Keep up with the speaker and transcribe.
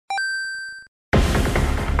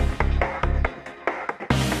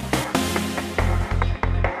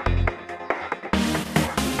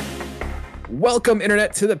Welcome,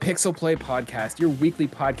 Internet, to the Pixel Play Podcast, your weekly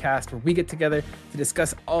podcast where we get together to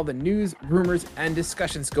discuss all the news, rumors, and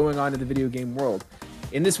discussions going on in the video game world.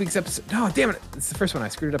 In this week's episode, it's the first one. I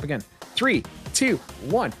screwed it up again. 3, 2,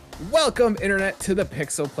 1. Welcome, Internet, to the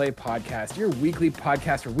Pixel Play Podcast, your weekly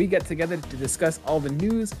podcast where we get together to discuss all the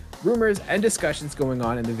news, rumors, and discussions going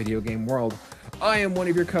on in the video game world. I am one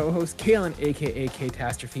of your co-hosts, Kalen, aka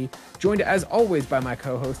Catastrophe, joined as always by my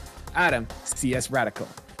co-host, Adam, CS Radical.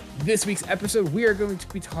 This week's episode, we are going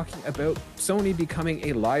to be talking about Sony becoming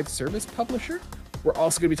a live service publisher. We're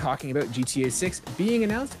also going to be talking about GTA 6 being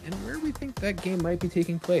announced and where we think that game might be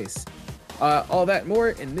taking place. All that more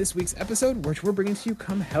in this week's episode, which we're bringing to you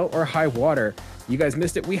come hell or high water. You guys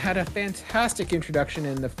missed it. We had a fantastic introduction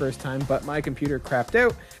in the first time, but my computer crapped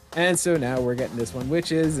out. And so now we're getting this one,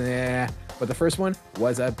 which is But the first one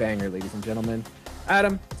was a banger, ladies and gentlemen.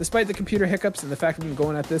 Adam, despite the computer hiccups and the fact that we've been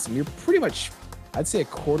going at this, and you're pretty much, I'd say, a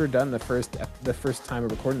quarter done the first time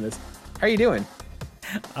of recording this. How are you doing?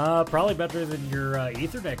 Probably better than your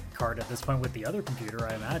Ethernet card at this point with the other computer,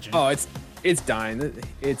 I imagine. Oh, it's dying.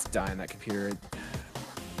 It's dying, that computer.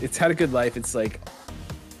 It's had a good life. It's like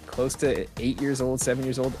close to 8 years old, 7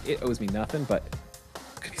 years old. It owes me nothing, but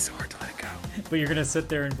it's gonna be so hard to let it go. But you're gonna sit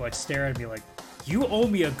there and like stare at me like, you owe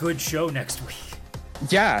me a good show next week.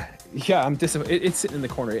 Yeah, I'm disappointed. It's sitting in the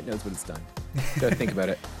corner. It knows what it's done. Gotta think about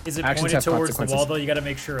it. Is it pointed towards the wall, though? You gotta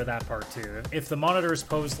make sure of that part, too. If the monitor is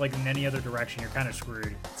posed like in any other direction, you're kind of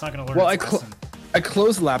screwed. It's not gonna learn its lesson. I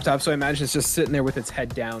closed the laptop, so I imagine it's just sitting there with its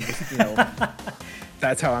head down. Just,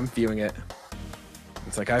 that's how I'm viewing it.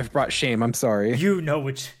 It's like, I've brought shame. I'm sorry. You know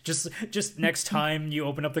which. Just next time you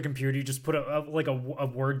open up the computer, you just put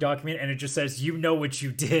a Word document, and it just says, you know what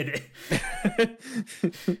you did.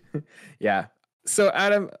 Yeah. So,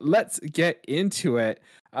 Adam, let's get into it.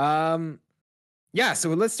 So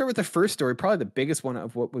let's start with the first story, probably the biggest one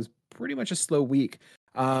of what was pretty much a slow week.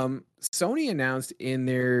 Sony announced in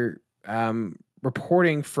their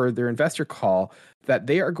reporting for their investor call that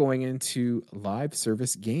they are going into live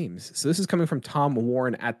service games. So this is coming from Tom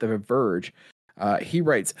Warren at The Verge. He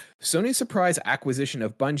writes, Sony's surprise acquisition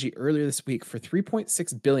of Bungie earlier this week for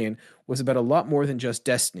 $3.6 billion was about a lot more than just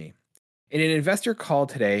Destiny. In an investor call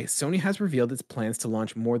today, Sony has revealed its plans to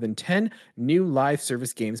launch more than 10 new live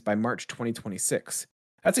service games by March 2026.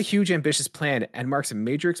 That's a huge, ambitious plan and marks a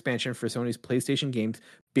major expansion for Sony's PlayStation games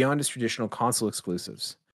beyond its traditional console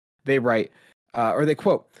exclusives. They write, they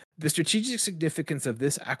quote, the strategic significance of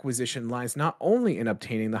this acquisition lies not only in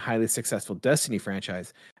obtaining the highly successful Destiny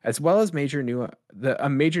franchise, as well as a major new IP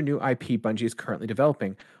Bungie is currently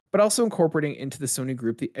developing, but also incorporating into the Sony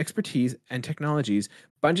group the expertise and technologies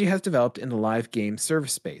Bungie has developed in the live game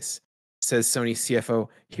service space, says Sony CFO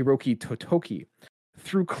Hiroki Totoki.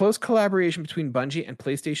 Through close collaboration between Bungie and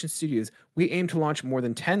PlayStation Studios, we aim to launch more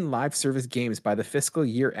than 10 live service games by the fiscal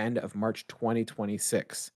year end of March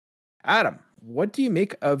 2026. Adam, what do you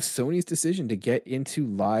make of Sony's decision to get into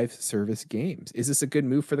live service games? Is this a good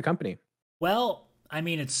move for the company? Well, I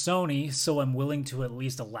mean, it's Sony, so I'm willing to at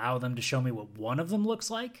least allow them to show me what one of them looks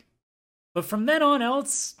like. But from then on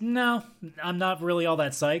else, no, I'm not really all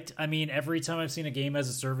that psyched. I mean, every time I've seen a game as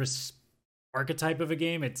a service archetype of a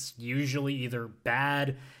game, it's usually either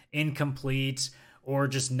bad, incomplete, or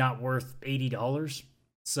just not worth $80.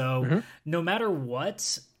 So no matter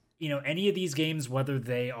what, any of these games, whether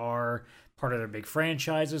they are part of their big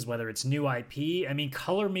franchises, whether it's new IP, I mean,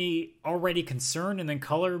 color me already concerned and then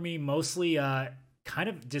color me mostly kind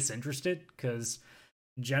of disinterested, because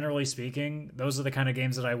generally speaking, those are the kind of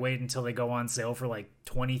games that I wait until they go on sale for like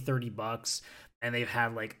 $20-$30 and they've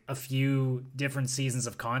had like a few different seasons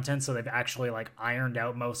of content, so they've actually like ironed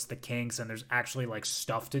out most of the kinks and there's actually like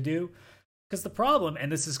stuff to do. Because the problem,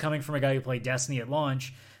 and this is coming from a guy who played Destiny at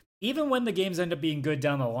launch, even when the games end up being good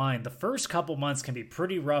down the line, the first couple months can be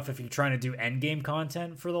pretty rough if you're trying to do endgame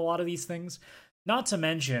content for a lot of these things. Not to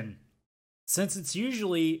mention, since it's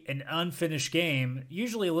usually an unfinished game,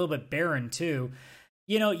 usually a little bit barren too,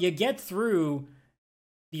 you get through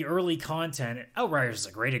the early content. Outriders is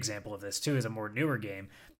a great example of this too, as a more newer game.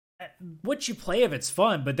 What you play of it's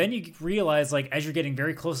fun, but then you realize, like, as you're getting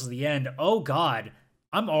very close to the end, oh god,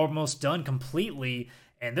 I'm almost done completely,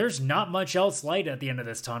 and there's not much else light at the end of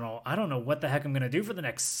this tunnel. I don't know what the heck I'm going to do for the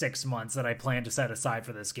next 6 months that I plan to set aside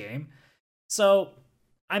for this game. So,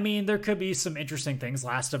 I mean, there could be some interesting things.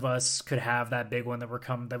 Last of Us could have that big one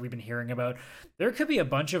that we've been hearing about. There could be a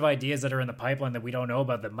bunch of ideas that are in the pipeline that we don't know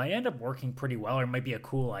about that might end up working pretty well, or might be a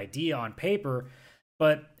cool idea on paper.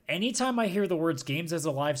 But anytime I hear the words games as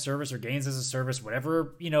a live service or games as a service,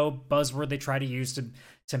 whatever, buzzword they try to use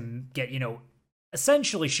to get,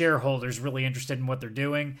 essentially shareholders really interested in what they're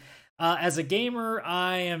doing, As a gamer,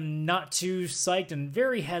 I am not too psyched and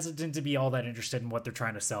very hesitant to be all that interested in what they're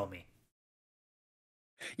trying to sell me.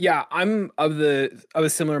 Yeah, I'm of a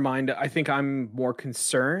similar mind. I think I'm more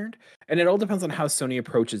concerned, and it all depends on how Sony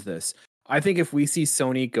approaches this. I think if we see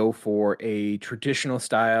Sony go for a traditional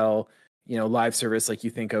style, live service like you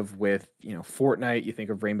think of with, Fortnite, you think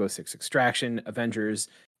of Rainbow Six Extraction, Avengers,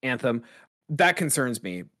 Anthem, that concerns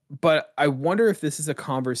me. But I wonder if this is a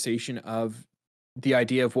conversation of the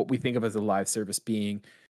idea of what we think of as a live service being,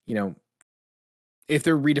 you know, if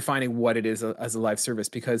they're redefining what it is as a live service.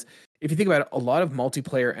 Because if you think about it, a lot of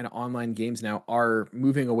multiplayer and online games now are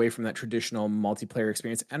moving away from that traditional multiplayer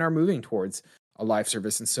experience and are moving towards a live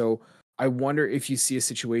service. And so I wonder if you see a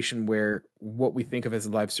situation where what we think of as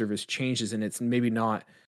a live service changes, and it's maybe not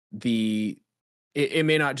the it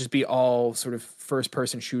may not just be all sort of first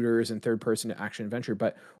person shooters and third person action adventure,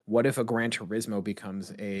 but what if a Gran Turismo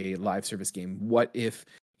becomes a live service game? What if,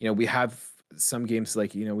 we have some games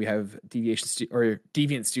like, we have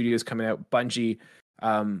Deviant Studios coming out, Bungie.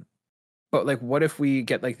 But like, what if we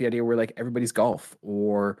get like the idea where like everybody's golf,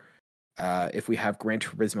 or if we have Gran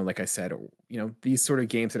Turismo, like I said, or, these sort of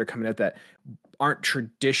games that are coming out that aren't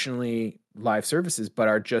traditionally live services, but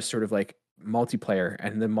are just sort of like multiplayer,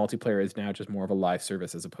 and the multiplayer is now just more of a live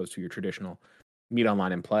service as opposed to your traditional meet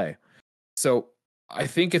online and play. So I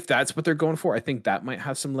think if that's what they're going for, I think that might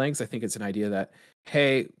have some legs. I think it's an idea that,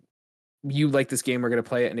 hey, you like this game, we're going to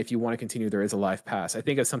play it, and if you want to continue, there is a live pass. I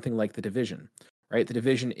think of something like The Division, right? The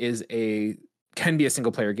Division can be a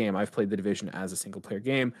single player game. I've played The Division as a single player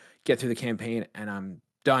game, get through the campaign, and I'm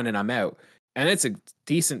done and I'm out. And it's a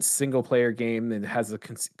decent single player game that has a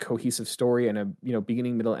cohesive story and a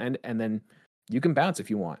beginning, middle, end, and then you can bounce if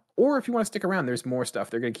you want. Or if you want to stick around, there's more stuff.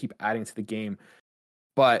 They're going to keep adding to the game.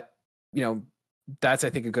 But, that's, I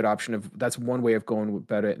think, a good option. That's one way of going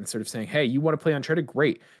about it, and sort of saying, hey, you want to play Uncharted?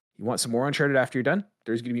 Great. You want some more Uncharted after you're done?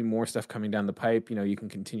 There's going to be more stuff coming down the pipe. You can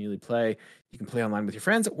continually play. You can play online with your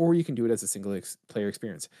friends, or you can do it as a single player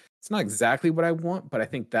experience. It's not exactly what I want, but I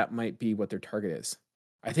think that might be what their target is.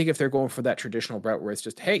 I think if they're going for that traditional route where it's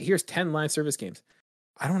just, hey, here's 10 live service games,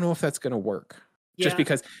 I don't know if that's going to work. Yeah. Just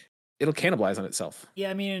because it'll cannibalize on itself.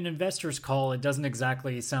 Yeah, I mean, an investor's call, it doesn't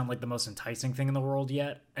exactly sound like the most enticing thing in the world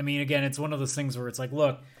yet. I mean, again, it's one of those things where it's like,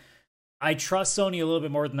 look, I trust Sony a little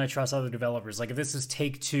bit more than I trust other developers. Like, if this is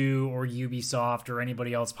Take-Two or Ubisoft or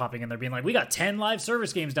anybody else popping in there being like, we got 10 live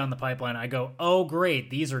service games down the pipeline, I go, oh,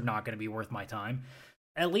 great, these are not going to be worth my time.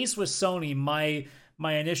 At least with Sony, my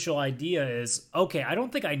initial idea is, okay, I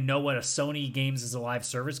don't think I know what a Sony games as a live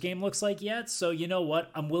service game looks like yet, so you know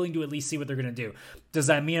what? I'm willing to at least see what they're going to do. Does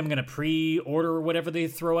that mean I'm going to pre-order whatever they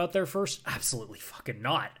throw out there first? Absolutely fucking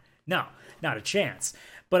not. No, not a chance.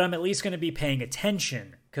 But I'm at least going to be paying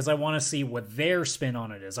attention, because I want to see what their spin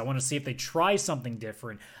on it is. I want to see if they try something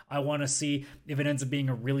different. I want to see if it ends up being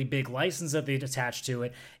a really big license that they attach to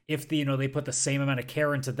it. If they put the same amount of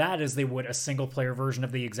care into that as they would a single player version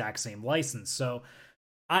of the exact same license. So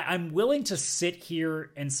I'm willing to sit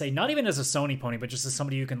here and say, not even as a Sony pony, but just as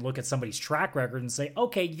somebody who can look at somebody's track record and say,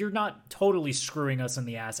 okay, you're not totally screwing us in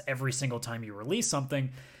the ass every single time you release something.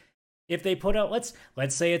 If they put out, let's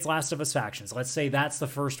say it's Last of Us Factions. Let's say that's the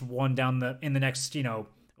first one down in the next,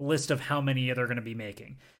 list of how many they're going to be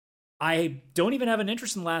making. I don't even have an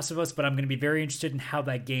interest in Last of Us, but I'm going to be very interested in how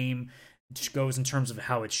that game goes in terms of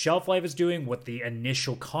how its shelf life is doing, what the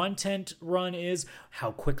initial content run is,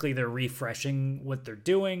 how quickly they're refreshing what they're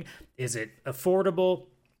doing. Is it affordable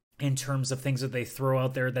in terms of things that they throw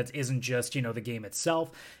out there that isn't just, the game itself?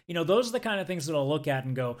 Those are the kind of things that I'll look at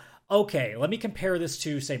and go, okay, let me compare this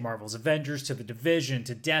to, say, Marvel's Avengers, to The Division,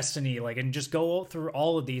 to Destiny, and just go through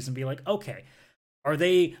all of these and be like, okay, are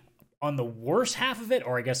they on the worst half of it,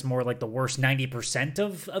 or I guess more like the worst 90%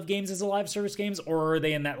 of games as a live service games, or are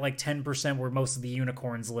they in that 10% where most of the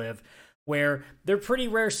unicorns live, where they're pretty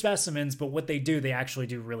rare specimens, but what they do, they actually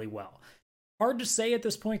do really well? Hard to say at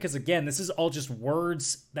this point, because again, this is all just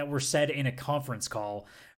words that were said in a conference call,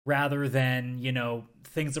 rather than,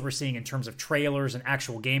 things that we're seeing in terms of trailers and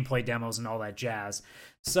actual gameplay demos and all that jazz.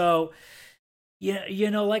 So,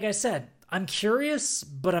 like I said, I'm curious,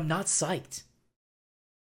 but I'm not psyched.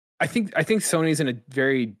 I think Sony's in a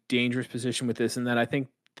very dangerous position with this, and that I think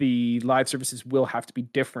the live services will have to be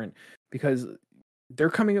different, because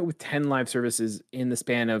they're coming out with 10 live services in the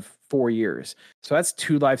span of 4 years. So that's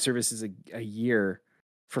 2 live services a year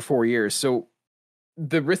for 4 years. So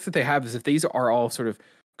the risk that they have is, if these are all sort of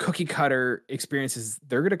cookie cutter experiences,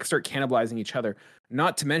 they're going to start cannibalizing each other.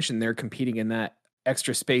 Not to mention they're competing in that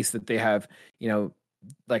extra space that they have,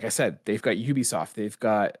 like I said, they've got Ubisoft, they've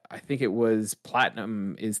got, I think it was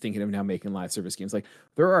Platinum is thinking of now making live service games. Like,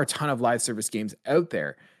 there are a ton of live service games out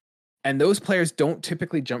there. And those players don't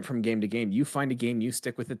typically jump from game to game. You find a game, you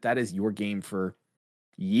stick with it. That is your game for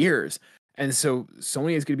years. And so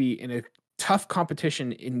Sony is going to be in a tough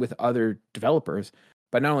competition in with other developers.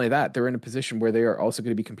 But not only that, they're in a position where they are also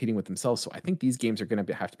going to be competing with themselves. So I think these games are going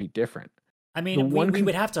to have to be different. I mean, we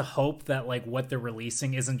would have to hope that like what they're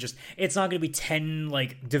releasing isn't just, it's not going to be 10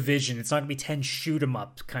 like Division, it's not going to be 10 shoot 'em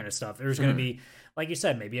up kind of stuff. There's going to be, like you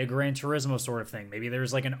said, maybe a Gran Turismo sort of thing. Maybe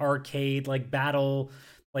there's like an arcade like battle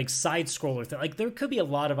like side scroller thing. Like there could be a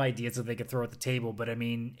lot of ideas that they could throw at the table, but I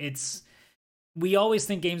mean, we always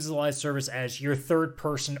think games as a live service as your third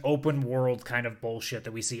person open world kind of bullshit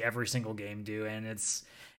that we see every single game do, and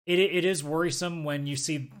it is worrisome when you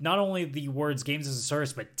see not only the words games as a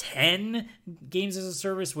service, but 10 games as a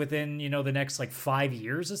service within, the next like 5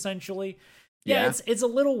 years, essentially. Yeah. It's a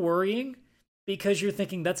little worrying because you're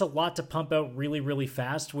thinking that's a lot to pump out really, really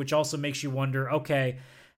fast, which also makes you wonder, okay,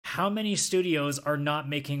 how many studios are not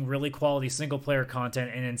making really quality single player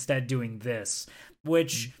content and instead doing this?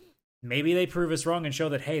 Which maybe they prove us wrong and show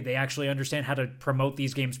that, hey, they actually understand how to promote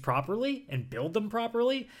these games properly and build them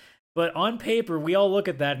properly. But on paper, we all look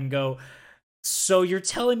at that and go, so you're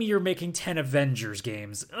telling me you're making 10 Avengers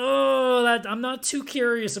games? Oh, I'm not too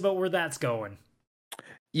curious about where that's going.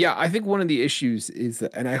 Yeah, I think one of the issues is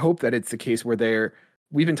that, and I hope that it's the case where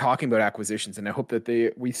we've been talking about acquisitions, and I hope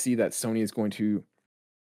that we see that Sony is going to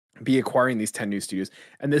be acquiring these 10 new studios.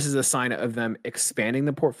 And this is a sign of them expanding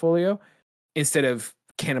the portfolio instead of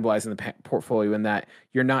cannibalizing the portfolio, in that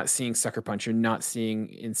you're not seeing Sucker Punch, you're not seeing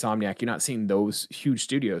Insomniac, you're not seeing those huge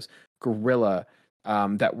studios, Guerrilla,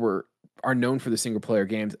 that are known for the single player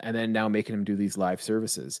games, and then now making them do these live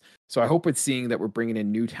services. So I hope it's seeing that we're bringing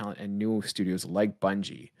in new talent and new studios like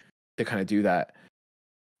Bungie to kind of do that.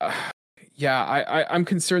 I'm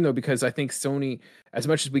concerned though, because I think Sony, as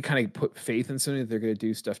much as we kind of put faith in Sony that they're going to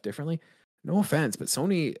do stuff differently, no offense, but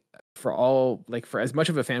Sony, for as much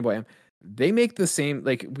of a fanboy I am, they make the same,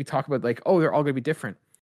 like we talk about, like, oh, they're all going to be different.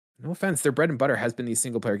 No offense, their bread and butter has been these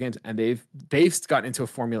single player games, and they've gotten into a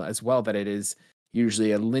formula as well that it is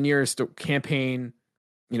usually a linear campaign,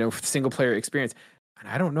 single player experience. And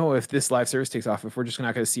I don't know if this live service takes off, if we're just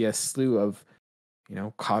not going to see a slew of,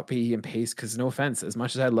 copy and paste. Because no offense, as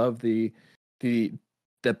much as I love the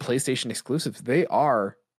PlayStation exclusives, they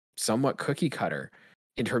are somewhat cookie cutter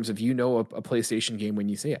in terms of a PlayStation game when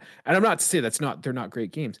you see it. And I'm not to say they're not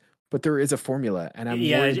great games, but there is a formula, and I'm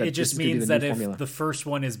worried that it just means that if formula. The first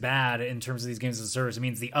one is bad in terms of these games as a service, it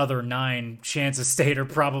means the other 9 chances state are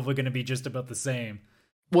probably going to be just about the same.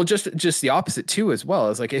 Well, just the opposite too, as well.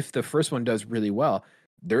 Is like if the first one does really well,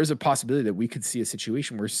 there is a possibility that we could see a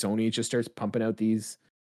situation where Sony just starts pumping out these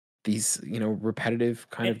repetitive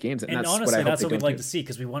kind of games, and honestly, that's what we'd like to see,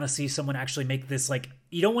 because we want to see someone actually make this, like,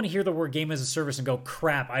 you don't want to hear the word game as a service and go,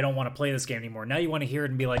 crap, I don't want to play this game anymore. Now you want to hear it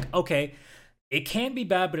and be like, okay, it can be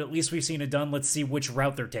bad, but at least we've seen it done. Let's see which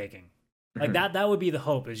route they're taking. Like that would be the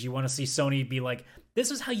hope, is you want to see Sony be like, this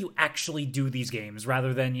is how you actually do these games,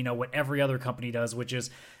 rather than, what every other company does, which is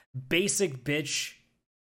basic bitch,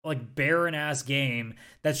 like barren ass game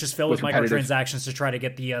that's just filled with microtransactions to try to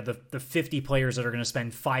get the 50 players that are going to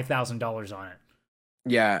spend $5,000 on it.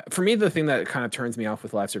 Yeah. For me, the thing that kind of turns me off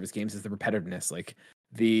with live service games is the repetitiveness. Like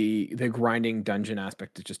the grinding dungeon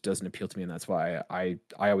aspect, it just doesn't appeal to me, and that's why I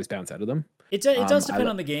always bounce out of them. It does depend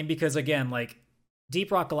on the game, because again, like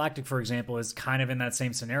Deep Rock Galactic, for example, is kind of in that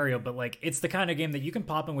same scenario, but like it's the kind of game that you can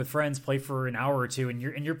pop in with friends, play for an hour or two, and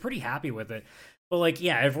you're pretty happy with it. But like,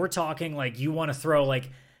 yeah, if we're talking like you want to throw like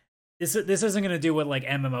this isn't going to do what like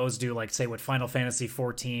MMOs do, like say what Final Fantasy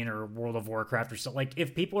 14 or World of Warcraft or so. Like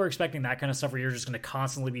if people are expecting that kind of stuff where you're just going to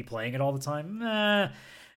constantly be playing it all the time,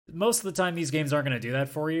 most of the time these games aren't going to do that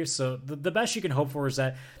for you. So the best you can hope for is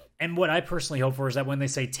that, and what I personally hope for is that when they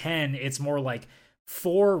say 10, it's more like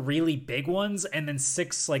 4 really big ones and then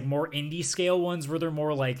 6 like more indie scale ones where they're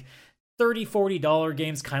more like $30-$40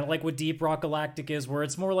 games, kind of like what Deep Rock Galactic is, where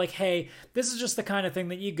it's more like, hey, this is just the kind of thing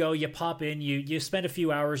that you pop in, you spend a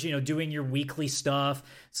few hours, doing your weekly stuff,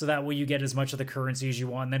 so that way you get as much of the currency as you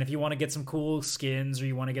want. And then if you want to get some cool skins, or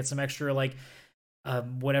you want to get some extra like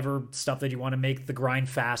whatever stuff that you want to make the grind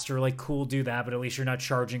faster, like cool, do that, but at least you're not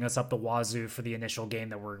charging us up the wazoo for the initial game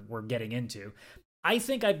that we're getting into. I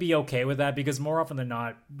think I'd be okay with that, because more often than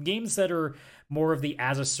not, games that are more of the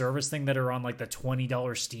as a service thing, that are on like the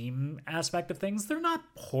 $20 Steam aspect of things, they're not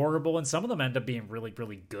horrible, and some of them end up being really,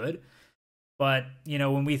 really good. But,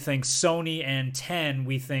 when we think Sony and 10,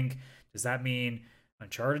 we think, does that mean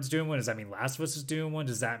Uncharted's doing one? Does that mean Last of Us is doing one?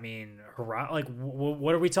 Does that mean like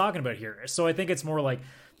what are we talking about here? So I think it's more like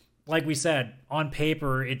we said, on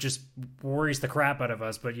paper, it just worries the crap out of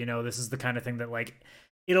us. But, this is the kind of thing that like,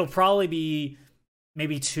 it'll probably be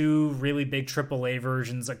maybe 2 really big AAA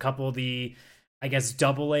versions, a couple of the, I guess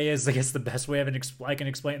double A is, I guess, the best way I can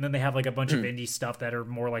explain. And then they have like a bunch of indie stuff that are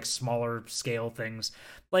more like smaller scale things.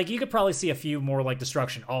 Like you could probably see a few more like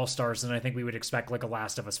Destruction All Stars than I think we would expect, like a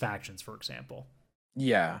Last of Us Factions, for example.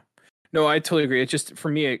 Yeah. No, I totally agree. It's just for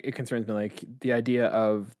me, it concerns me like the idea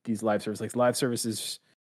of these live services, like live services.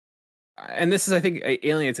 And this is, I think,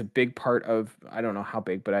 Alienate's a big part of. I don't know how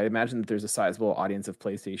big, but I imagine that there's a sizable audience of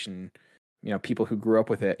PlayStation. People who grew up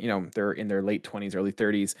with it. They're in their late 20s, early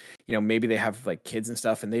 30s. Maybe they have like kids and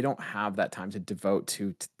stuff, and they don't have that time to devote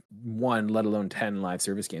to one, let alone 10 live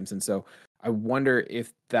service games. And so I wonder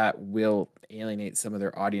if that will alienate some of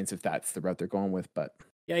their audience if that's the route they're going with. But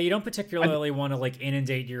yeah, you don't particularly want to like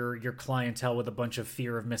inundate your clientele with a bunch of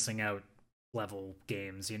fear of missing out level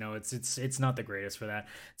games. It's not the greatest for that.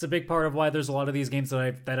 It's a big part of why there's a lot of these games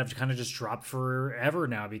that have kind of just dropped forever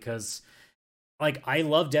now, because like I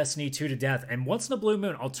love Destiny 2 to death, and once in a blue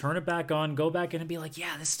moon I'll turn it back on, go back in and be like,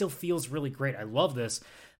 yeah, this still feels really great. I love this.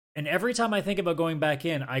 And every time I think about going back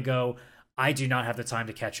in, I go, I do not have the time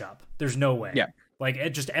to catch up. There's no way. Yeah. Like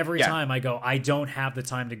every time I go, I don't have the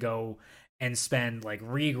time to go and spend like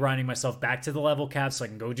re-grinding myself back to the level cap so I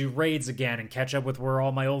can go do raids again and catch up with where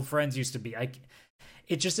all my old friends used to be.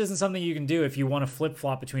 It just isn't something you can do if you want to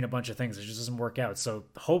flip-flop between a bunch of things. It just doesn't work out. So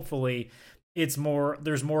hopefully there's more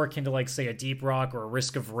akin to like, say, a Deep Rock or a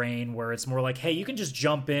Risk of Rain, where it's more like, hey, you can just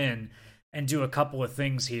jump in and do a couple of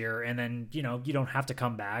things here, and then, you don't have to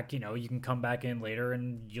come back. You can come back in later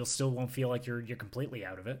and you'll still won't feel like you're completely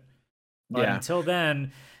out of it. But until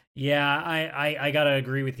then, yeah, I gotta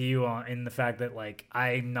agree with you in the fact that like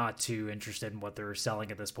I'm not too interested in what they're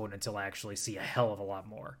selling at this point until I actually see a hell of a lot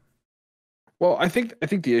more. Well, I think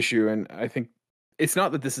the issue, and I think it's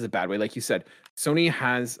not that this is a bad way. Like you said, Sony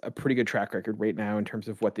has a pretty good track record right now in terms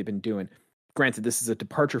of what they've been doing. Granted, this is a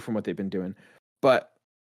departure from what they've been doing, but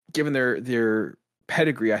given their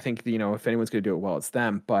pedigree, I think if anyone's going to do it well, it's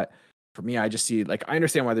them. But for me, I just see, like, I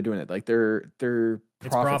understand why they're doing it. Like their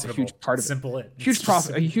profit's a huge part of Simple it. Huge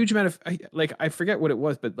profit, a huge amount of, like, I forget what it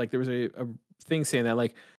was, but like there was a thing saying that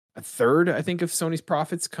like a third, I think, of Sony's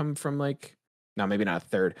profits come from like, no, maybe not a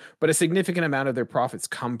third, but a significant amount of their profits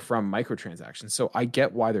come from microtransactions. So I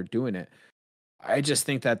get why they're doing it. I just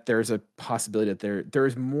think that there's a possibility that there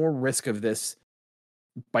is more risk of this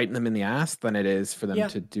biting them in the ass than it is for them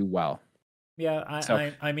to do well. Yeah,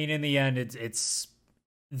 I mean, in the end, it's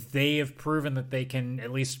they have proven that they can at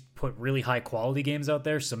least put really high quality games out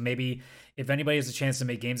there. So maybe if anybody has a chance to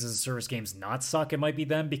make games as a service games not suck, it might be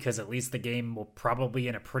them, because at least the game will probably be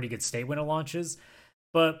in a pretty good state when it launches.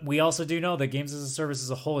 But we also do know that games as a service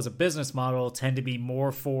as a whole, as a business model, tend to be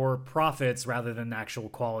more for profits rather than actual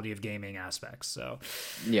quality of gaming aspects. So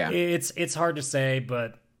yeah, it's hard to say,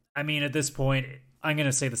 but I mean, at this point, I'm going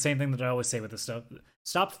to say the same thing that I always say with this stuff.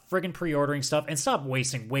 Stop friggin' pre-ordering stuff and stop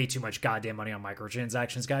wasting way too much goddamn money on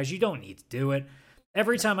microtransactions, guys. You don't need to do it.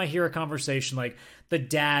 Every time I hear a conversation like the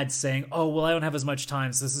dad saying, oh, well, I don't have as much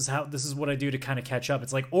time, so this is what I do to kind of catch up.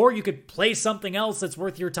 It's like, or you could play something else that's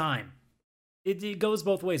worth your time. It goes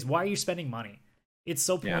both ways. Why are you spending money? It's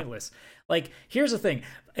so pointless. Yeah. Like, here's the thing,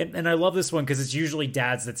 and I love this one because it's usually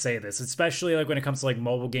dads that say this, especially like when it comes to like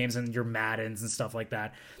mobile games and your Maddens and stuff like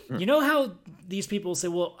that. You know how these people say,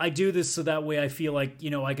 well, I do this so that way I feel like,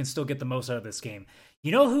 I can still get the most out of this game.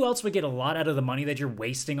 You know who else would get a lot out of the money that you're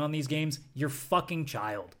wasting on these games? Your fucking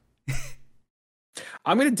child.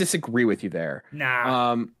 I'm going to disagree with you there.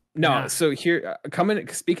 Nah. So here,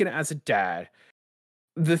 speaking as a dad,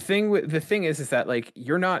 the thing is that like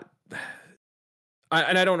you're not,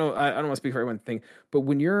 I don't know, I don't want to speak for everyone thing, but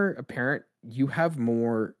when you're a parent, you have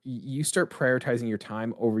more, you start prioritizing your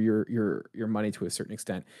time over your money to a certain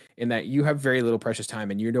extent, in that you have very little precious time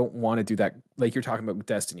and you don't want to do that. Like you're talking about with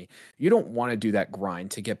Destiny, you don't want to do that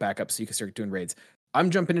grind to get back up so you can start doing raids. I'm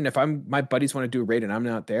jumping in. If my buddies want to do a raid and I'm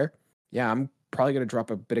not there, yeah, I'm probably going to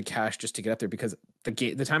drop a bit of cash just to get up there, because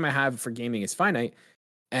the time I have for gaming is finite.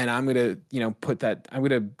 And I'm gonna, I'm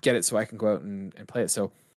gonna get it so I can go out and play it.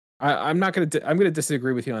 So I'm gonna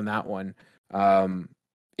disagree with you on that one.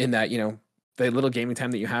 In that, the little gaming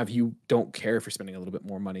time that you have, you don't care if you're spending a little bit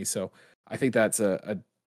more money. So I think that's a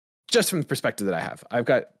just from the perspective that I have. I've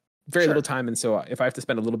got very little time, and so if I have to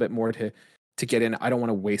spend a little bit more to get in, I don't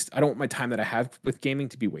want my time that I have with gaming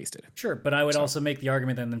to be wasted. Sure, but I would also make the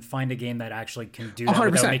argument and then find a game that actually can do that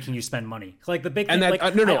 100%. Without making you spend money. Like the big thing,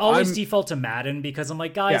 I always default to Madden, because I'm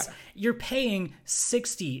like, guys, you're paying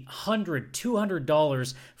 $60, $100,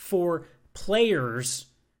 $200 for players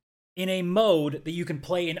in a mode that you can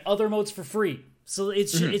play in other modes for free. So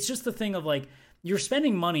it's just the thing of like, you're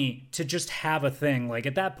spending money to just have a thing. Like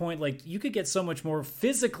at that point, like you could get so much more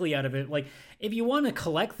physically out of it. Like if you want to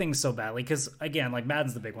collect things so badly, because again, like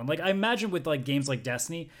Madden's the big one. Like I imagine with like games like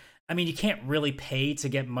Destiny, I mean, you can't really pay to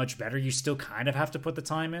get much better. You still kind of have to put the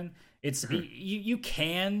time in. It's you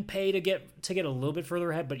can pay to get a little bit further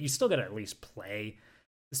ahead, but you still got to at least play.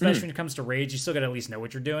 Especially when it comes to raids, you still got to at least know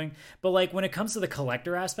what you're doing. But like when it comes to the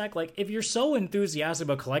collector aspect, like if you're so enthusiastic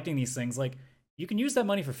about collecting these things, like you can use that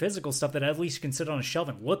money for physical stuff that at least you can sit on a shelf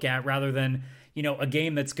and look at, rather than, you know, a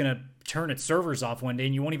game that's gonna turn its servers off one day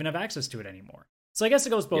and you won't even have access to it anymore. So I guess it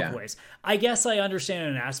goes both ways. I guess I understand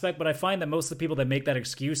in an aspect, but I find that most of the people that make that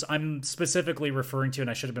excuse, I'm specifically referring to, and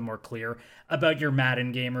I should have been more clear, about your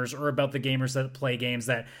Madden gamers or about the gamers that play games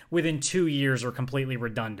that within 2 years are completely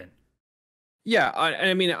redundant. Yeah,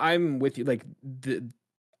 I mean, I'm with you. Like,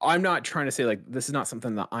 I'm not trying to say, like, this is not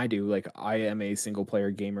something that I do. Like, I am a single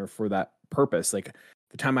player gamer for that purpose. Like,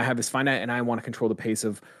 the time I have is finite, and I want to control the pace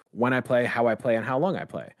of when I play, how I play, and how long I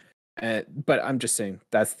play. But I'm just saying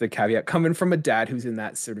that's the caveat. Coming from a dad who's in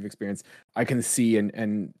that sort of experience, I can see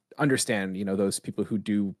and understand, you know, those people who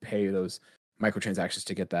do pay those microtransactions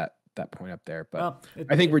to get that point up there. But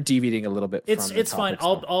I think we're deviating a little bit. It's fine.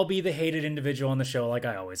 I'll be the hated individual on the show, like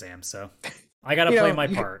I always am. So I gotta play my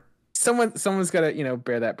part. Someone's gotta, you know,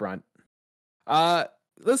 bear that brunt.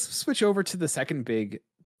 Let's switch over to the second big.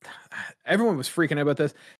 Everyone was freaking out about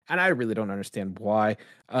this, and I really don't understand why.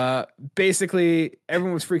 Basically,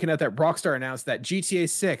 everyone was freaking out that Rockstar announced that GTA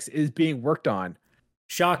 6 is being worked on.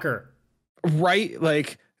 Shocker. Right?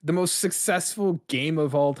 Like, the most successful game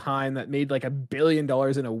of all time that made like $1 billion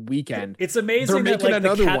in a weekend. It's amazing that like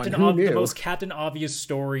the most Captain Obvious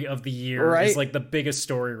story of the year is like the biggest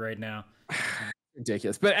story right now.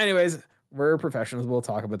 Ridiculous. But anyways, we're professionals. We'll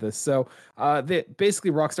talk about this. So basically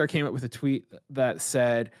Rockstar came up with a tweet that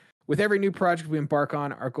said, with every new project we embark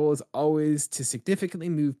on, our goal is always to significantly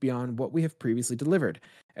move beyond what we have previously delivered.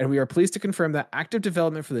 And we are pleased to confirm that active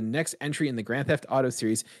development for the next entry in the Grand Theft Auto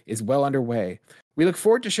series is well underway. We look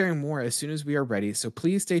forward to sharing more as soon as we are ready, so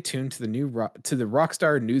please stay tuned to the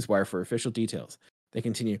Rockstar Newswire for official details. They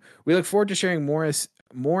continue, we look forward to sharing more as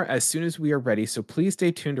soon as we are ready, so please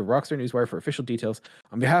stay tuned to Rockstar Newswire for official details.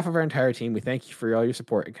 On behalf of our entire team, we thank you for all your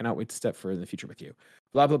support and cannot wait to step further in the future with you.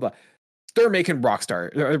 Blah, blah, blah. They're making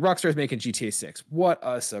Rockstar's making GTA 6. What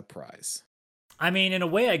a surprise. I mean, in a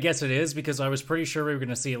way, I guess it is, because I was pretty sure we were going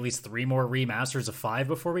to see at least 3 more remasters of 5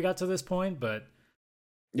 before we got to this point, but...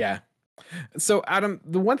 Yeah. So, Adam,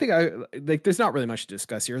 the one thing there's not really much to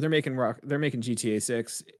discuss here. They're making GTA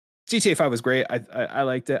 6. GTA 5 was great. I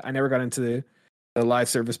liked it. I never got into the live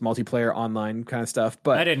service multiplayer online kind of stuff,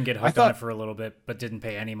 but I didn't get hooked on it for a little bit, but didn't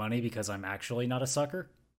pay any money because I'm actually not a sucker.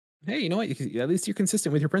 Hey, you know what? At least you're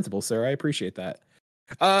consistent with your principles, sir. I appreciate that.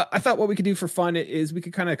 I thought what we could do for fun is we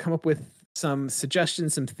could kind of come up with some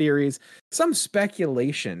suggestions, some theories, some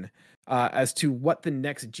speculation as to what the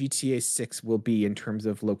next GTA 6 will be in terms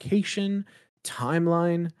of location,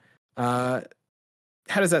 timeline. How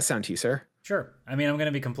does that sound to you, sir? Sure. I mean, I'm going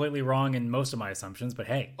to be completely wrong in most of my assumptions, but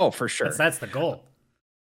hey. Oh, for sure. That's the goal.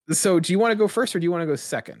 So do you want to go first or do you want to go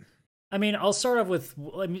second? I mean, I'll start off with,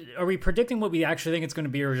 are we predicting what we actually think it's going to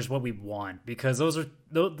be or just what we want? Because those are,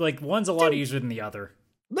 like, one's a lot easier than the other.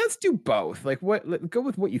 Let's do both. Like, go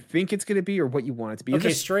with what you think it's going to be or what you want it to be.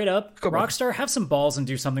 Okay, straight up, Rockstar, have some balls and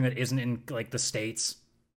do something that isn't in, like, the States.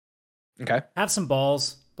 Okay. Have some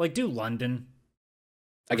balls. Like, do London.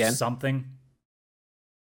 Again? Something.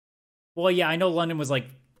 Well, yeah, I know London was, like,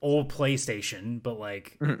 old PlayStation, but,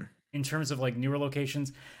 like, in terms of, like, newer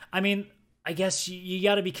locations, I mean... I guess you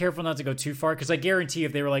got to be careful not to go too far, because I guarantee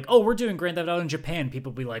if they were like, oh, we're doing Grand Theft Auto in Japan,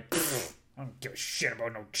 people would be like, I don't give a shit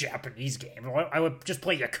about no Japanese game. I would just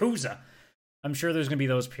play Yakuza. I'm sure there's going to be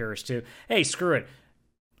those purists too. Hey, screw it.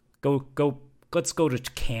 Let's go to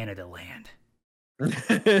Canada land.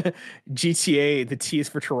 GTA, the T is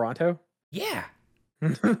for Toronto? Yeah.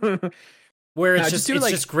 Where it's just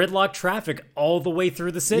gridlock traffic all the way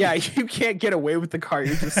through the city. Yeah, you can't get away with the car.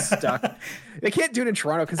 You're just stuck. They can't do it in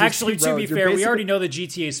Toronto because actually, to be fair, we already know that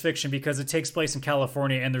GTA is fiction because it takes place in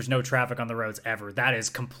California and there's no traffic on the roads ever. That is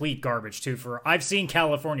complete garbage too. I've seen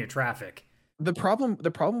California traffic. The problem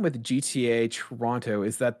with GTA Toronto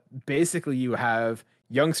is that basically you have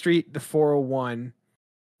Yonge Street, the 401,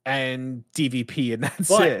 and DVP, and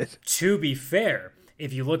that's it. To be fair,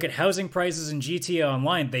 if you look at housing prices in GTA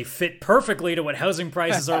Online, they fit perfectly to what housing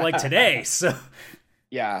prices are like today. So,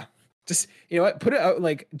 yeah, just, you know what, put it out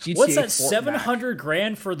like GTA. What's that? 700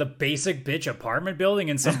 grand for the basic bitch apartment building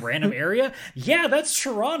in some random area? Yeah, that's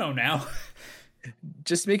Toronto now.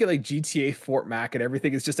 Just make it like GTA Fort Mac, and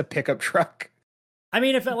everything is just a pickup truck. I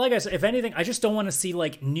mean, if anything, I just don't want to see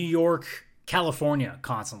like New York California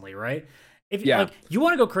constantly, right? If Yeah. like you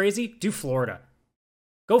want to go crazy, do Florida.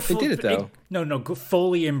 Go They did it, though. No, go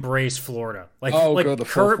fully embrace Florida. Like go the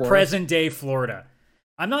full current Florida? present day Florida.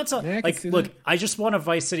 I'm not Yeah, I can like see look, that. I just want a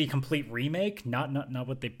Vice City complete remake, not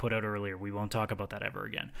what they put out earlier. We won't talk about that ever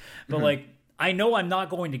again. But like I know I'm not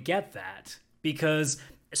going to get that because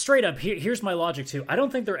straight up here's my logic too. I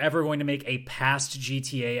don't think they're ever going to make a past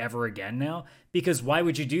GTA ever again now because why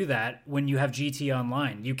would you do that when you have GT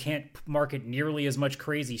Online? You can't market nearly as much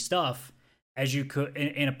crazy stuff as you could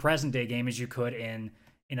in a present day game as you could in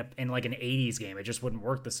like an 80s game. It just wouldn't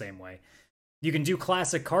work the same way. You can do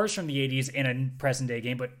classic cars from the 80s in a present day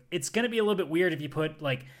game, but it's going to be a little bit weird if you put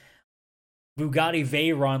like Bugatti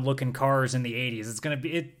Veyron looking cars in the 80s. It's going to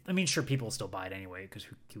be I mean, sure, people will still buy it anyway because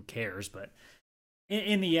who cares, but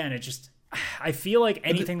in the end, it just I feel like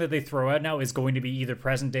anything that they throw out now is going to be either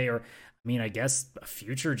present day or I mean, I guess a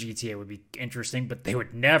future GTA would be interesting, but they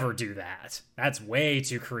would never do that. That's way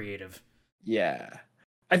too creative. Yeah.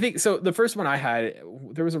 I think so. The first one I had,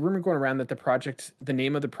 there was a rumor going around that the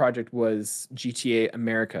name of the project was GTA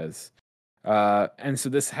Americas. And so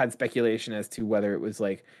this had speculation as to whether it was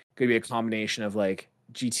like going to be a combination of like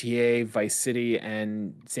GTA, Vice City,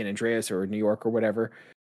 and San Andreas or New York or whatever.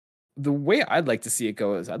 The way I'd like to see it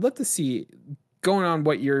go is I'd love to see going on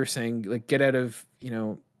what you're saying, like get out of,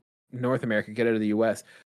 North America, get out of the US.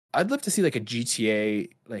 I'd love to see like a GTA,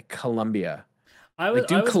 like Colombia. I was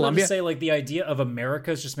about to Colombia say like the idea of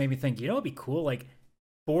Americas just made me think, it'd be cool, like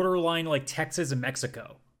borderline like Texas and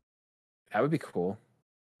Mexico. That would be cool.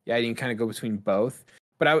 Yeah, you can kind of go between both.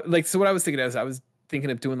 But what I was thinking is I was thinking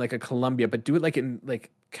of doing like a Colombia, but do it like in like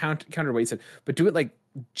counter what you said, but do it like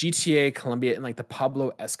GTA Colombia in like the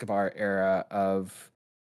Pablo Escobar era of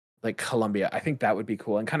like Colombia. I think that would be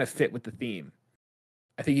cool and kind of fit with the theme.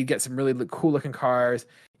 I think you get some really cool looking cars.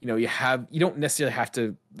 You don't necessarily have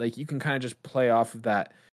to like, you can kind of just play off of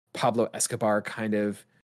that Pablo Escobar kind of,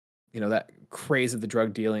 that craze of the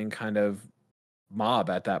drug dealing kind of mob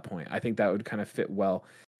at that point. I think that would kind of fit well.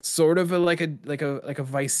 Sort of like a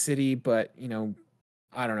Vice City, but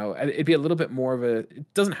I don't know. It'd be a little bit more of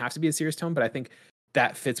it doesn't have to be a serious tone, but I think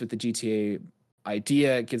that fits with the GTA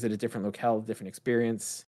idea. It gives it a different locale, different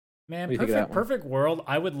experience. Man, perfect world.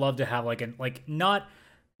 I would love to have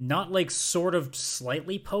not like sort of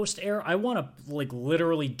slightly post era. I want to like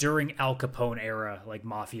literally during Al Capone era, like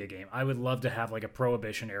mafia game. I would love to have like a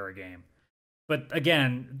Prohibition era game. But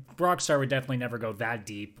again, Rockstar would definitely never go that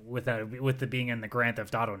deep with the being in the Grand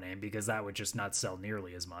Theft Auto name because that would just not sell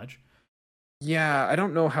nearly as much. Yeah, I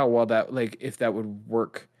don't know how well that if that would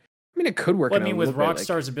work. I mean, it could work. Well, I mean, with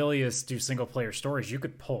Rockstar's ability to do single player stories, you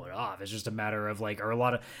could pull it off. It's just a matter of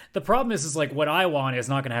the problem is like what I want is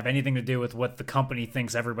not going to have anything to do with what the company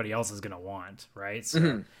thinks everybody else is going to want, right?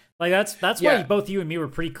 So, like that's why both you and me were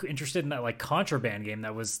pretty interested in that like Contraband game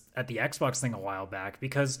that was at the Xbox thing a while back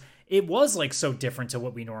because it was like so different to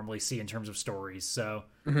what we normally see in terms of stories. So.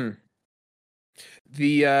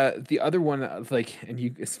 The other one,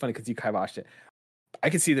 it's funny because you kiboshed it. I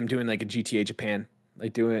could see them doing like a GTA Japan,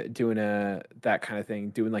 like doing that kind of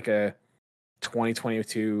thing, doing like a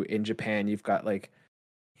 2022 in Japan. You've got like,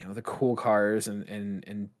 the cool cars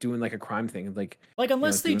and doing like a crime thing, like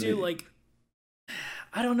unless they do like,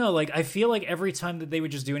 I don't know, like I feel like every time that they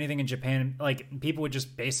would just do anything in Japan, like people would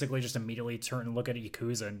just basically just immediately turn and look at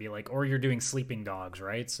Yakuza and be like, or you're doing Sleeping Dogs,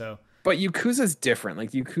 right? So. But Yakuza's different.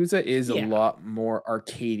 Like Yakuza is a lot more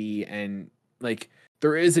arcadey and like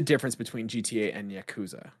there is a difference between GTA and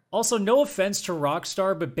Yakuza. Also, no offense to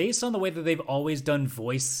Rockstar, but based on the way that they've always done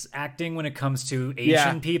voice acting when it comes to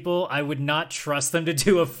Asian people, I would not trust them to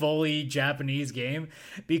do a fully Japanese game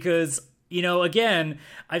because, again,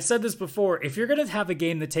 I've said this before, if you're going to have a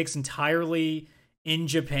game that takes entirely in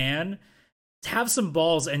Japan, have some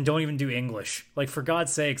balls and don't even do English. Like, for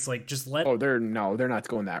God's sakes, like, just let... Oh, they're not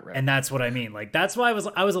going that route. And that's what I mean. Like, that's why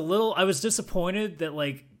I was disappointed that,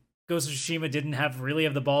 like, Ghost of Tsushima didn't really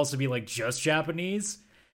have the balls to be, like, just Japanese.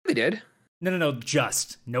 They did. No,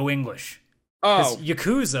 just. No English. Oh.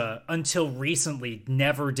 Yakuza, until recently,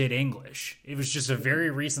 never did English. It was just a very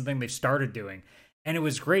recent thing they started doing. And it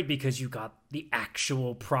was great because you got the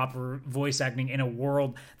actual proper voice acting in a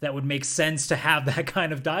world that would make sense to have that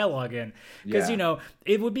kind of dialogue in. Because,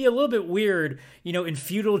 it would be a little bit weird, in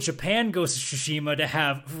feudal Japan Ghost of Tsushima to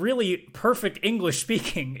have really perfect English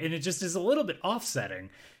speaking. And it just is a little bit offsetting.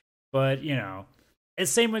 But, it's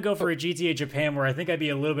same would go for a GTA Japan where I think I'd be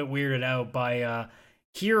a little bit weirded out by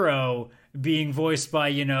Hero being voiced by,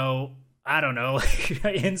 I don't know,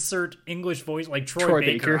 insert English voice like Troy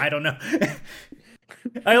Baker. I don't know.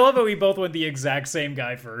 I love that we both went the exact same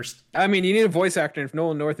guy first. I mean, you need a voice actor. And if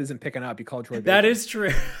Nolan North isn't picking up, you call Troy Baker. That is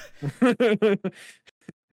true.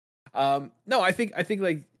 No, I think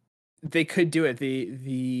like they could do it.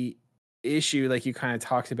 The issue, like you kind of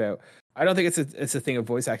talked about, I don't think it's a thing of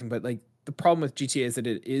voice acting, but like the problem with GTA is that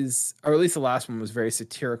it is, or at least the last one was very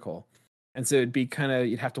satirical, and so it'd be kind of,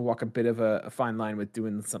 you'd have to walk a bit of a fine line with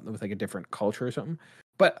doing something with like a different culture or something.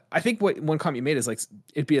 But I think what one comment you made is like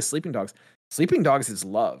it'd be a Sleeping Dogs. Sleeping Dogs is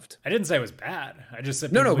loved. I didn't say it was bad. I just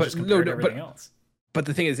said everything else. But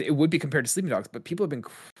the thing is, it would be compared to Sleeping Dogs. But people have been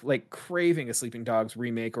like craving a Sleeping Dogs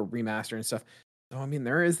remake or remaster and stuff. So I mean,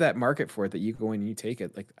 there is that market for it that you go in and you take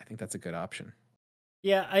it. Like, I think that's a good option.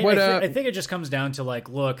 Yeah, I think it just comes down to like,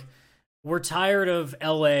 look, we're tired of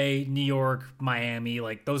LA, New York, Miami.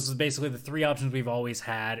 Like, those are basically the three options we've always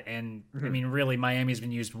had. And I mean, really, Miami's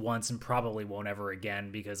been used once and probably won't ever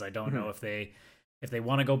again, because I don't know if they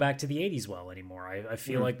want to go back to the 80s well anymore. I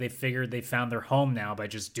feel like they figured they found their home now by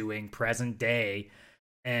just doing present day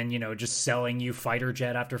and, you know, just selling you fighter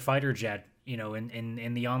jet after fighter jet, you know,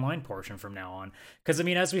 in the online portion from now on. Because, I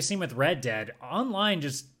mean, as we've seen with Red Dead, online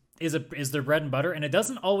just is their bread and butter, and it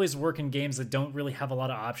doesn't always work in games that don't really have a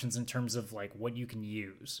lot of options in terms of like what you can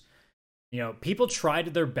use. You know, people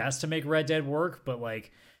tried their best to make Red Dead work, but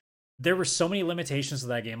like there were so many limitations to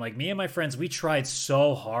that game. Like, me and my friends, we tried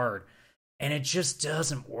so hard and it just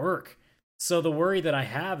doesn't work. So the worry that I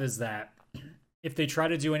have is that if they try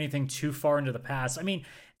to do anything too far into the past, I mean,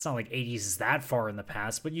 it's not like 80s is that far in the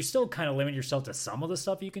past, but you still kind of limit yourself to some of the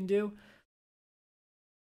stuff you can do.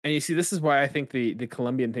 And you see, this is why I think the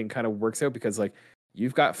Colombian thing kind of works out, because like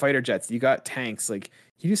you've got fighter jets, you got tanks. Like,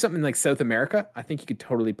 you do something like South America, I think you could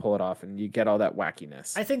totally pull it off and you get all that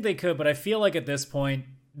wackiness. I think they could, but I feel like at this point,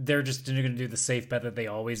 they're just going to do the safe bet that they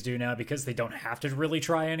always do now, because they don't have to really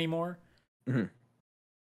try anymore. Mm-hmm.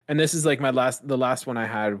 And this is like the last one I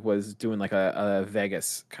had was doing like a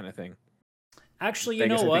Vegas kind of thing. Actually, you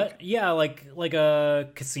know what? Yeah, like a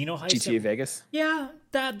casino heist. GTA Vegas. Yeah,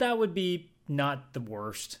 that would be not the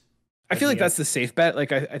worst. I feel like that's the safe bet.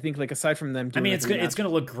 Like, I think, like, aside from them doing, I mean, it's gonna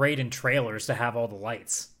look great in trailers to have all the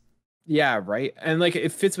lights. Yeah, right. And like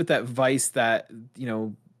it fits with that vice, that, you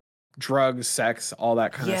know, drugs, sex, all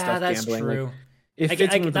that kind of stuff. Yeah, that's gambling. true. Like, it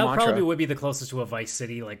fits with the that mantra. probably would be the closest to a Vice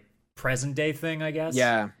City like present day thing, I guess.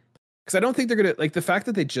 Yeah, because I don't think they're gonna, like, the fact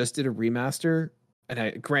that they just did a remaster,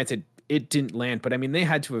 and granted it didn't land, but I mean, they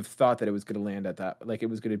had to have thought that it was gonna land at that, like it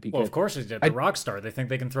was gonna be. Well, good. Of course it did. The Rockstar, they think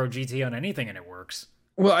they can throw GT on anything and it works.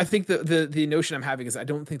 Well, I think the notion I'm having is I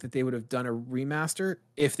don't think that they would have done a remaster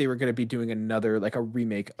if they were going to be doing another, like, a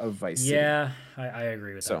remake of Vice City. Yeah, I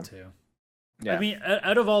agree with that too. Yeah. I mean,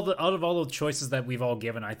 out of all the choices that we've all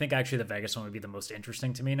given, I think actually the Vegas one would be the most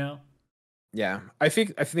interesting to me now. Yeah, I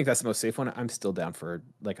think that's the most safe one. I'm still down for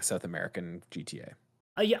like a South American GTA.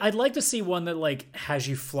 Yeah, I'd like to see one that like has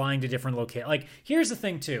you flying to different locations. Like, here's the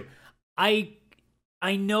thing too, I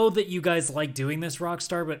know that you guys like doing this,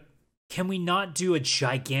 Rockstar, but can we not do a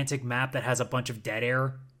gigantic map that has a bunch of dead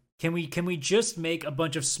air? Can we just make a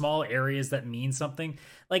bunch of small areas that mean something?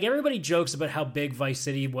 Like, everybody jokes about how big Vice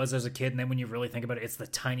City was as a kid, and then when you really think about it, it's the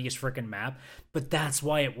tiniest freaking map. But that's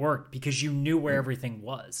why it worked, because you knew where everything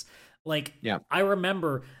was. Like, yeah. I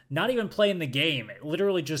remember not even playing the game,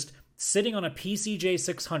 literally just sitting on a PCJ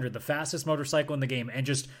 600, the fastest motorcycle in the game, and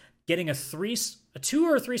just getting a 2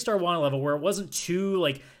 or 3 star wanted level where it wasn't too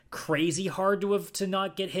like crazy hard to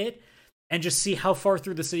not get hit, and just see how far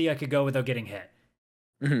through the city I could go without getting hit.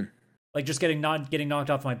 Mm-hmm. Like, just getting knocked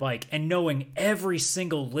off my bike and knowing every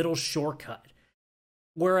single little shortcut.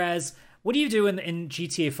 Whereas, what do you do in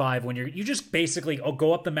GTA 5 when you just basically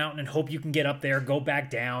go up the mountain and hope you can get up there, go back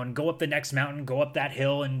down, go up the next mountain, go up that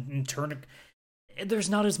hill and turn it. There's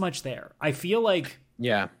not as much there. I feel like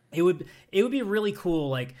it would be really cool,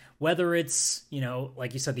 like, whether it's, you know,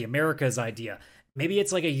 like you said, the Americas idea. Maybe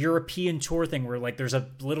it's like a European tour thing where like there's a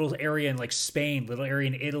little area in like Spain, little area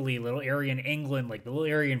in Italy, little area in England, like the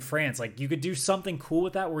little area in France. Like, you could do something cool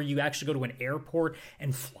with that where you actually go to an airport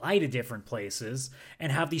and fly to different places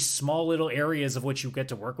and have these small little areas of which you get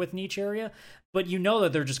to work with in each area. But you know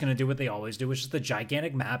that they're just going to do what they always do, which is the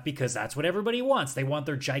gigantic map, because that's what everybody wants. They want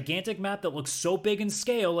their gigantic map that looks so big in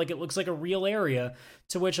scale, like it looks like a real area,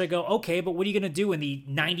 to which I go, okay, but what are you going to do in the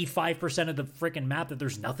 95% of the freaking map that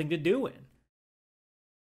there's nothing to do in?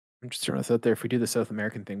 I'm just throwing this out there. If we do the South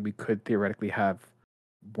American thing, we could theoretically have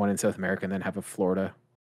one in South America and then have a Florida,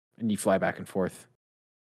 and you fly back and forth.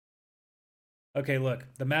 Okay, look,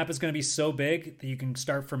 the map is going to be so big that you can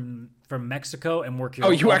start from Mexico and work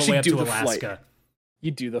your you all actually the way up do to the Alaska. Flight.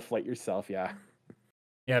 You do the flight yourself, yeah.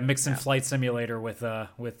 Yeah, mix in Flight Simulator with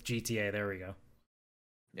GTA. There we go.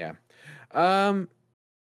 Yeah.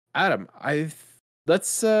 Adam,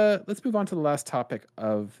 let's move on to the last topic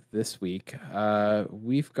of this week.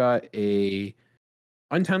 We've got a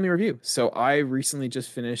untimely review. So I recently just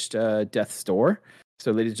finished Death's Door.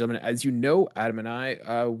 So, ladies and gentlemen, as you know, Adam and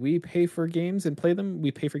I, we pay for games and play them. We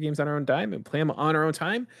pay for games on our own dime and play them on our own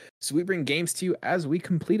time. So we bring games to you as we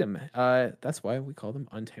complete them. That's why we call them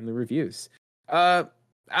untimely reviews.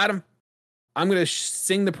 Adam, I'm going to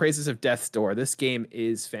sing the praises of Death's Door. This game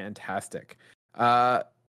is fantastic.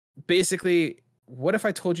 Basically, what if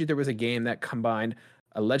I told you there was a game that combined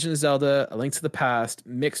a Legend of Zelda, A Link to the Past,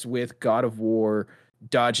 mixed with God of War,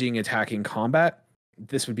 dodging, attacking combat?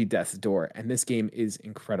 This would be Death's Door, and this game is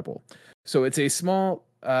incredible. So it's a small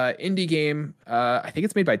indie game. I think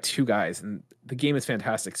it's made by two guys, and the game is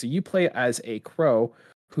fantastic. So you play as a crow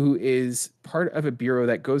who is part of a bureau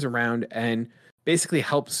that goes around and basically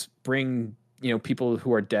helps bring people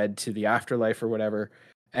who are dead to the afterlife or whatever.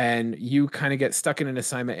 And you kind of get stuck in an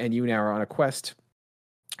assignment, and you now are on a quest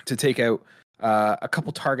to take out a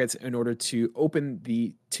couple targets in order to open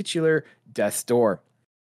the titular Death's Door.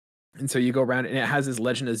 And so you go around, and it has this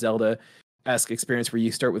Legend of Zelda-esque experience where you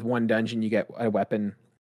start with one dungeon, you get a weapon,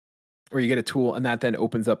 or you get a tool, and that then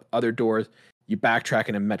opens up other doors. You backtrack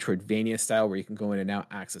in a Metroidvania style where you can go in and now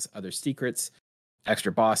access other secrets,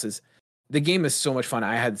 extra bosses. The game is so much fun.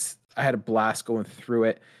 I had a blast going through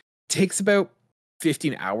it. Takes about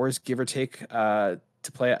 15 hours, give or take, to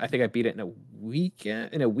play it. I think I beat it in a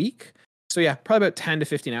week. So yeah, probably about 10 to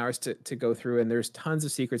 15 hours to go through. And there's tons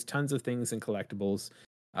of secrets, tons of things and collectibles.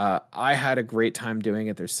 I had a great time doing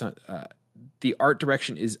it. There's some, the art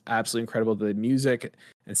direction is absolutely incredible. The music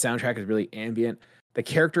and soundtrack is really ambient. The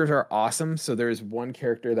characters are awesome. So there's one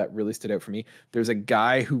character that really stood out for me. There's a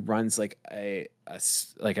guy who runs like a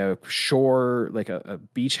shore, like a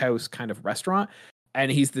beach house kind of restaurant. And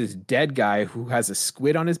he's this dead guy who has a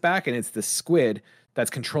squid on his back, and it's the squid that's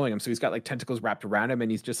controlling him. So he's got like tentacles wrapped around him, and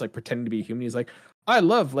he's just like pretending to be a human. He's like, I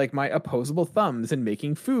love like my opposable thumbs and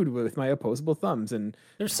making food with my opposable thumbs. And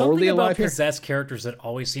there's something about possessed characters that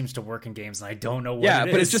always seems to work in games, and I don't know what it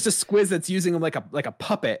is. But it's just a squid that's using him like a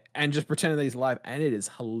puppet and just pretending that he's alive, and it is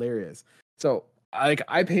hilarious. So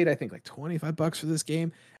I paid I think like $25 for this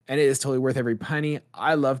game, and it is totally worth every penny.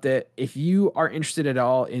 I loved it. If you are interested at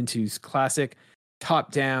all into classic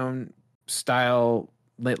top-down style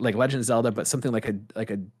like Legend of Zelda, but something like a I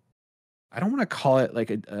don't want to call it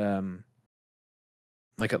like a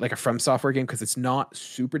From Software game, because it's not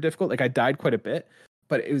super difficult. Like I died quite a bit,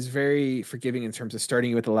 but it was very forgiving in terms of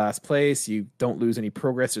starting you at the last place. You don't lose any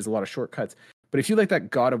progress. There's a lot of shortcuts. But if you like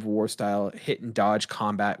that God of War style hit and dodge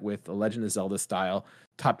combat with the Legend of Zelda style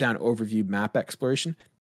top-down overview map exploration,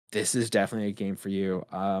 this is definitely a game for you.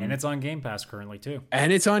 And it's on Game Pass currently too.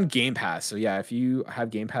 And it's on Game Pass. So yeah, if you have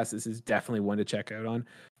Game Pass, this is definitely one to check out on.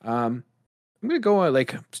 I'm going to go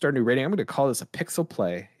start a new rating. I'm going to call this a Pixel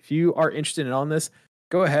Play. If you are interested in on this,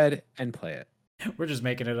 go ahead and play it. We're just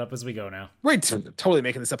making it up as we go now. Right. Totally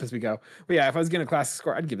making this up as we go. But yeah, if I was getting a classic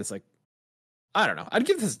score, I'd give this I don't know. I'd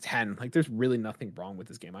give this a 10. Like, there's really nothing wrong with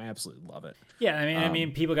this game. I absolutely love it. Yeah, I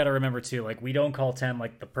mean, people got to remember too. Like, we don't call 10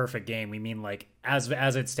 like the perfect game. We mean like as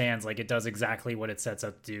it stands, like it does exactly what it sets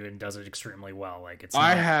up to do and does it extremely well. Like it's.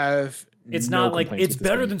 It's not like it's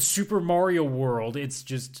better than Super Mario World. It's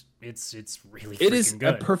just it's really. It is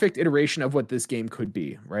good. A perfect iteration of what this game could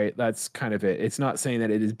be. Right. That's kind of it. It's not saying that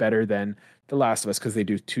it is better than The Last of Us because they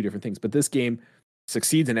do two different things, but this game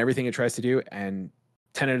succeeds in everything it tries to do, and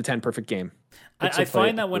 10 out of 10 perfect game. I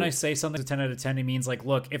find that when I say something's a 10 out of 10, it means like,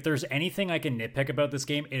 look, if there's anything I can nitpick about this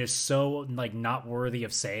game, it is so like not worthy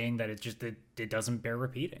of saying that it doesn't bear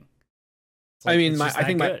repeating. Like, I mean,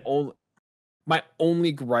 my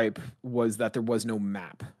only gripe was that there was no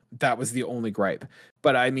map. That was the only gripe.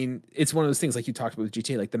 But I mean, it's one of those things like you talked about with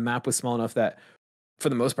GTA. Like the map was small enough that for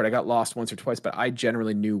the most part, I got lost once or twice, but I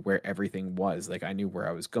generally knew where everything was. Like I knew where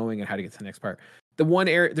I was going and how to get to the next part.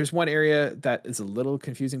 There's one area that is a little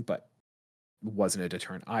confusing, but wasn't a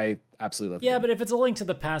deterrent. I absolutely love it. Yeah, but if it's a Link to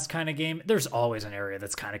the Past kind of game, there's always an area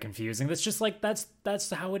that's kind of confusing. That's just like that's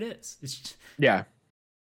how it is. It's just... Yeah.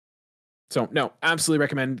 So no, absolutely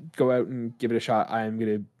recommend go out and give it a shot.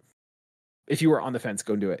 If you were on the fence,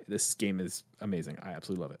 go and do it. This game is amazing. I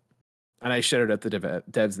absolutely love it. And I shouted out the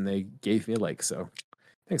devs and they gave me a like. So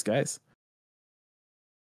thanks, guys.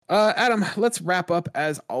 Adam, let's wrap up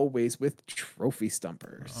as always with Trophy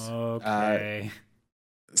Stumpers. Okay.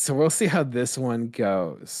 So we'll see how this one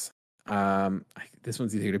goes. This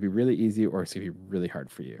one's either going to be really easy or it's going to be really hard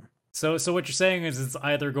for you. So what you're saying is it's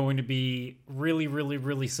either going to be really, really,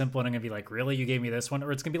 really simple and I'm going to be like, really? You gave me this one?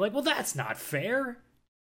 Or it's going to be like, well, that's not fair.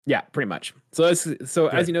 Yeah, pretty much. So as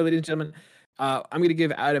you know, ladies and gentlemen, I'm going to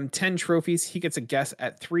give Adam 10 trophies. He gets a guess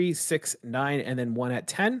at 3, 6, 9, and then 1 at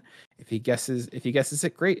 10. If he guesses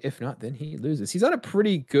it, great. If not, then he loses. He's on a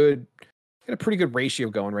pretty good ratio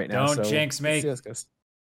going right now. Don't jinx me.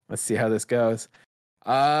 Let's see how this goes.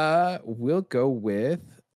 We'll go with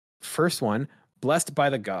first one, Blessed by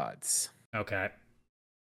the Gods. Okay.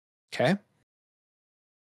 Okay.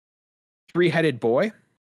 Three-Headed Boy.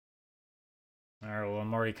 All right, well,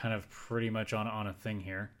 I'm already kind of pretty much on a thing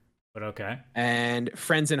here, but okay. And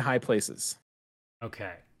Friends in High Places.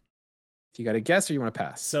 Okay. You got a guess or you want to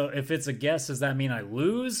pass? So if it's a guess, does that mean I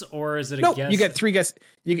lose, or is it a no, guess? You get 3 guesses.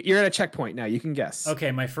 You're at a checkpoint now. You can guess.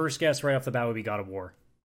 Okay, my first guess right off the bat would be God of War.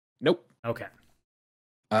 Nope. Okay.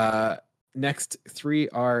 Next 3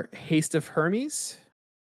 are Haste of Hermes.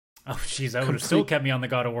 Oh, jeez, that would have still kept me on the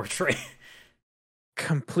God of War train.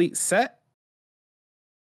 Complete Set.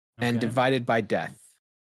 And Okay. Divided by Death.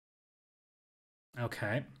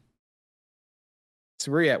 Okay.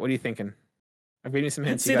 So where are you at? What are you thinking? I've given you some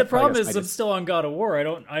hints. See, the problem is I'm still on God of War. I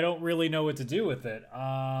don't really know what to do with it.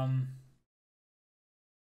 Well,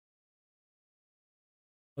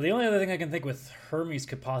 the only other thing I can think with Hermes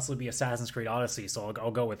could possibly be Assassin's Creed Odyssey, so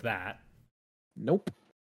I'll go with that. Nope.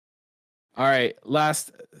 All right,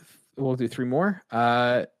 last. We'll do 3 more.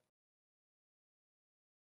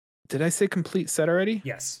 Did I say Complete Set already?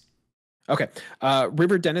 Yes. Okay.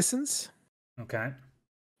 River Denizens. Okay.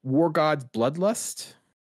 War God's Bloodlust.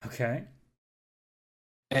 Okay.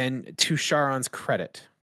 And To Charon's Credit.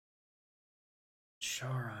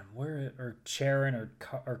 Charon, or Charon, or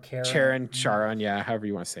Charon? Charon, yeah, however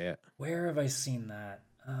you want to say it. Where have I seen that?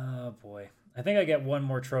 Oh boy, I think I get one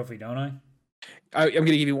more trophy, don't I? I'm going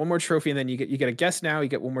to give you one more trophy, and then you get a guess now. You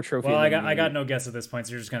get one more trophy. Well, I got no guess at this point,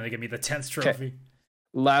 so you're just going to give me the 10th trophy. Okay.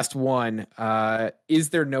 Last one. Is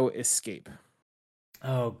there no escape?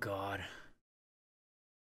 Oh God.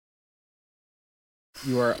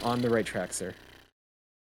 You are on the right track, sir.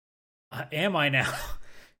 Am I now?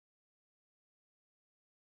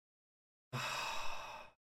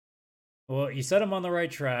 Well, you said I'm on the right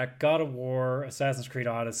track. God of War, Assassin's Creed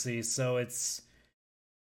Odyssey. So it's,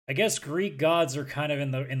 I guess Greek gods are kind of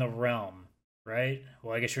in the realm, right?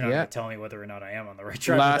 Well, I guess you're not going to tell me whether or not I am on the right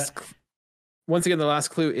track. Once again, the last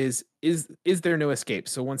clue is there no escape?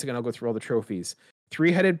 So once again, I'll go through all the trophies.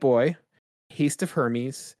 Three-Headed Boy, Haste of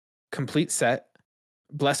Hermes, Complete Set,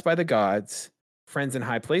 Blessed by the Gods, Friends in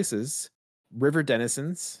High Places, River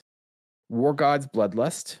Denizens, War God's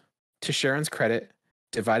Bloodlust, To Charon's Credit,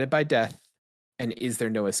 Divided by Death, and Is There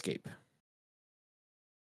No Escape?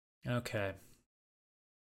 Okay.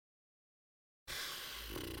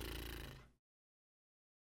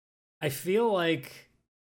 I feel like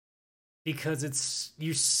because it's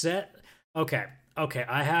you set okay.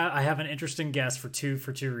 I have an interesting guess for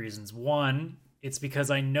two reasons. One, it's because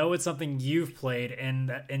I know it's something you've played,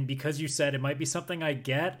 and because you said it might be something I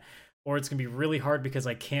get, or it's gonna be really hard because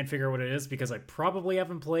I can't figure out what it is because I probably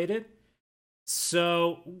haven't played it.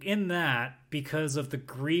 So in that, because of the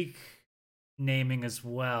Greek naming as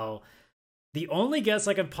well, the only guess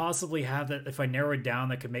I could possibly have that if I narrow it down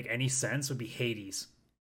that could make any sense would be Hades.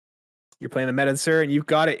 You're playing the meta, sir, and you've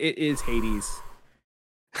got it. It is Hades.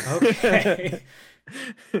 Okay.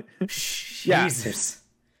 Jesus.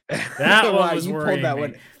 That one was worrying that me.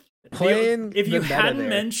 One. Playing if you hadn't there.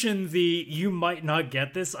 mentioned the you might not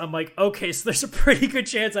get this, I'm like, okay, so there's a pretty good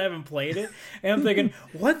chance I haven't played it. And I'm thinking,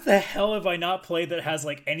 what the hell have I not played that has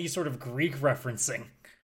like any sort of Greek referencing?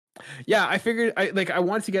 Yeah, I figured I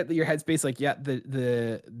wanted to get your headspace. Like, yeah,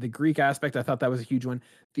 the Greek aspect, I thought that was a huge one.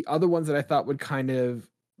 The other ones that I thought would kind of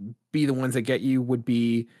be the ones that get you would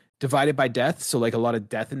be Divided by Death, so like a lot of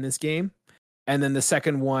death in this game. And then the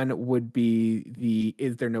second one would be the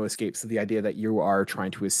Is There No Escape? So the idea that you are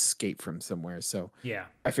trying to escape from somewhere. So yeah,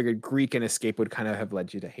 I figured Greek and escape would kind of have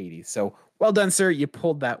led you to Hades. So well done, sir. You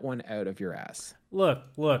pulled that one out of your ass. Look.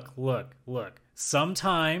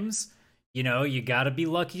 Sometimes, you gotta be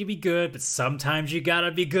lucky to be good, but sometimes you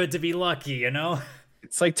gotta be good to be lucky,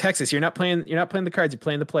 It's like Texas. You're not playing the cards, you're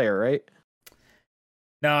playing the player, right?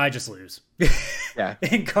 No, I just lose. Yeah.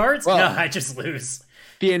 In cards? Well, no, I just lose.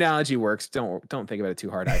 The analogy works. Don't think about it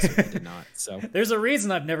too hard. I certainly did not. So there's a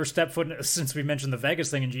reason I've never stepped foot in, since we mentioned the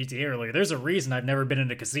Vegas thing in GTA earlier. There's a reason I've never been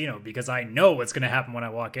in a casino because I know what's going to happen when I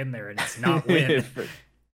walk in there, and it's not win.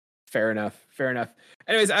 Fair enough.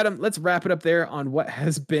 Anyways, Adam, let's wrap it up there on what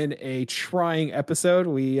has been a trying episode.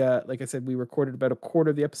 We, like I said, we recorded about a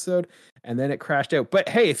quarter of the episode and then it crashed out. But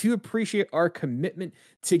hey, if you appreciate our commitment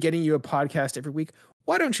to getting you a podcast every week,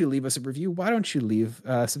 why don't you leave us a review? Why don't you leave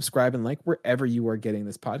subscribe and like wherever you are getting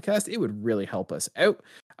this podcast? It would really help us out.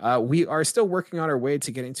 We are still working on our way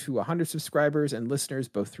to getting to 100 subscribers and listeners,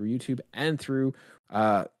 both through YouTube and through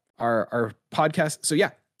our podcast. So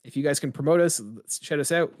yeah, if you guys can promote us, shout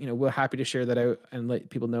us out, we're happy to share that out and let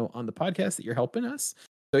people know on the podcast that you're helping us.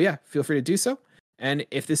 So yeah, feel free to do so. And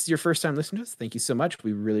if this is your first time listening to us, thank you so much.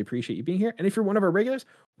 We really appreciate you being here. And if you're one of our regulars,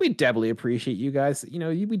 we doubly appreciate you guys.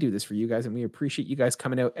 We do this for you guys, and we appreciate you guys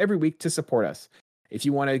coming out every week to support us. If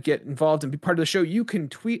you want to get involved and be part of the show, you can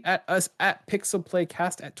tweet at us at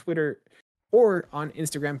PixelPlayCast at Twitter or on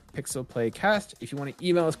Instagram, PixelPlayCast. If you want to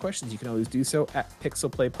email us questions, you can always do so at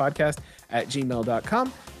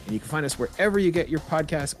pixelplaypodcast@gmail.com. And you can find us wherever you get your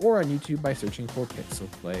podcasts or on YouTube by searching for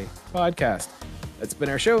Pixel Play Podcast. That's been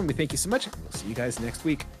our show, and we thank you so much. We'll see you guys next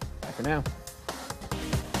week. Bye for now.